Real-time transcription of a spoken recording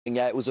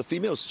Yeah, it was a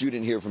female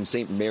student here from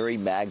St. Mary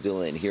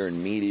Magdalene here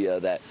in Media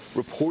that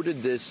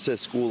reported this to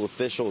school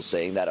officials,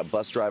 saying that a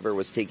bus driver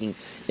was taking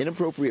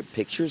inappropriate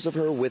pictures of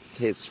her with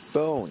his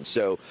phone.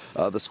 So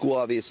the school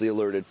obviously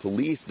alerted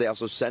police. They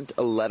also sent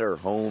a letter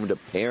home to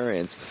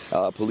parents.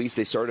 Police,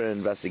 they started an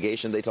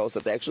investigation. They tell us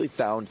that they actually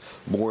found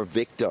more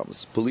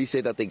victims. Police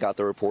say that they got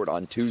the report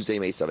on Tuesday,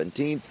 May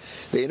 17th.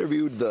 They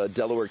interviewed the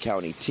Delaware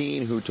County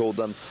teen who told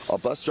them a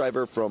bus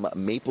driver from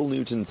Maple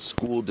Newton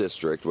School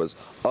District was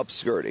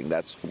upskirting.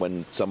 That's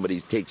when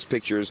somebody takes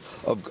pictures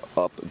of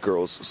up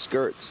girls'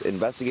 skirts.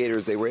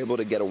 Investigators, they were able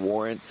to get a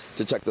warrant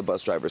to check the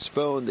bus driver's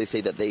phone. They say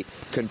that they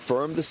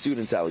confirmed the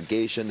student's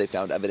allegation. They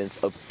found evidence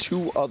of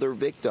 2 other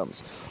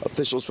victims.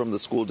 Officials from the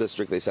school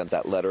district, they sent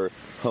that letter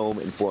home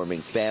informing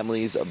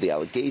families of the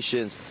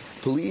allegations.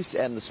 Police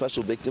and the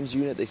Special Victims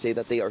Unit, they say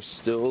that they are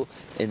still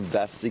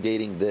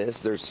investigating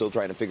this. They're still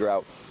trying to figure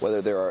out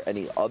whether there are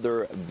any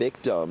other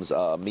victims.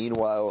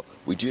 Meanwhile,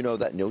 we do know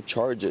that no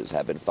charges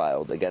have been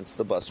filed against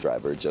the bus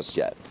driver just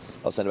yet.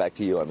 I'll send it back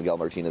to you. I'm Miguel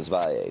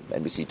Martinez-Valle,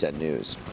 NBC 10 News.